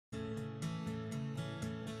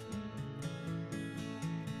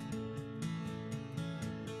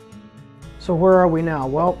So where are we now?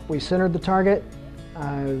 Well, we centered the target.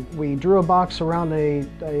 We drew a box around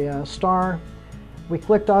a star. We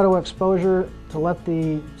clicked auto exposure to let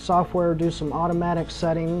the software do some automatic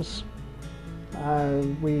settings.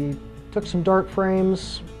 We took some dark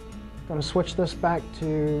frames. Going to switch this back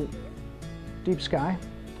to deep sky.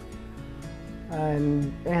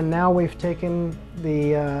 And now we've taken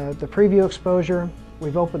the preview exposure.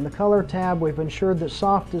 We've opened the color tab. We've ensured that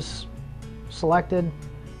soft is selected.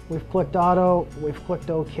 We've clicked auto. We've clicked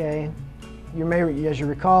OK. As you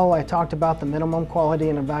recall, I talked about the minimum quality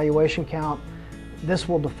and evaluation count. This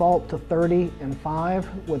will default to 30 and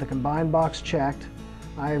 5 with a combined box checked.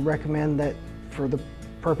 I recommend that for the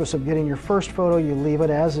purpose of getting your first photo, you leave it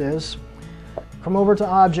as is. Come over to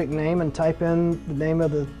object name and type in the name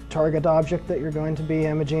of the target object that you're going to be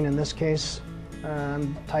imaging. In this case,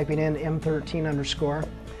 I'm typing in M13 underscore.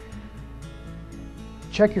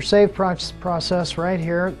 Check your save process right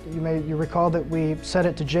here. You recall that we set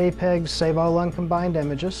it to JPEG, save all uncombined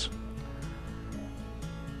images.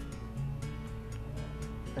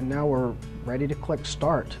 And now we're ready to click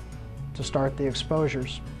start to start the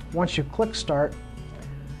exposures. Once you click start,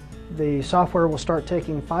 the software will start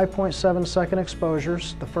taking 5.7-second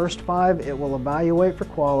exposures. The first 5 it will evaluate for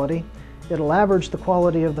quality. It'll average the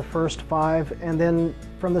quality of the first 5, and then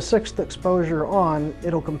from the 6th exposure on,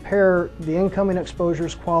 it'll compare the incoming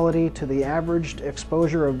exposure's quality to the averaged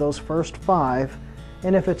exposure of those first 5.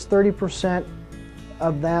 And if it's 30%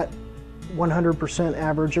 of that 100%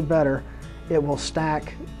 average or better, it will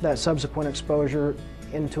stack that subsequent exposure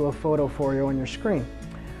into a photo for you on your screen.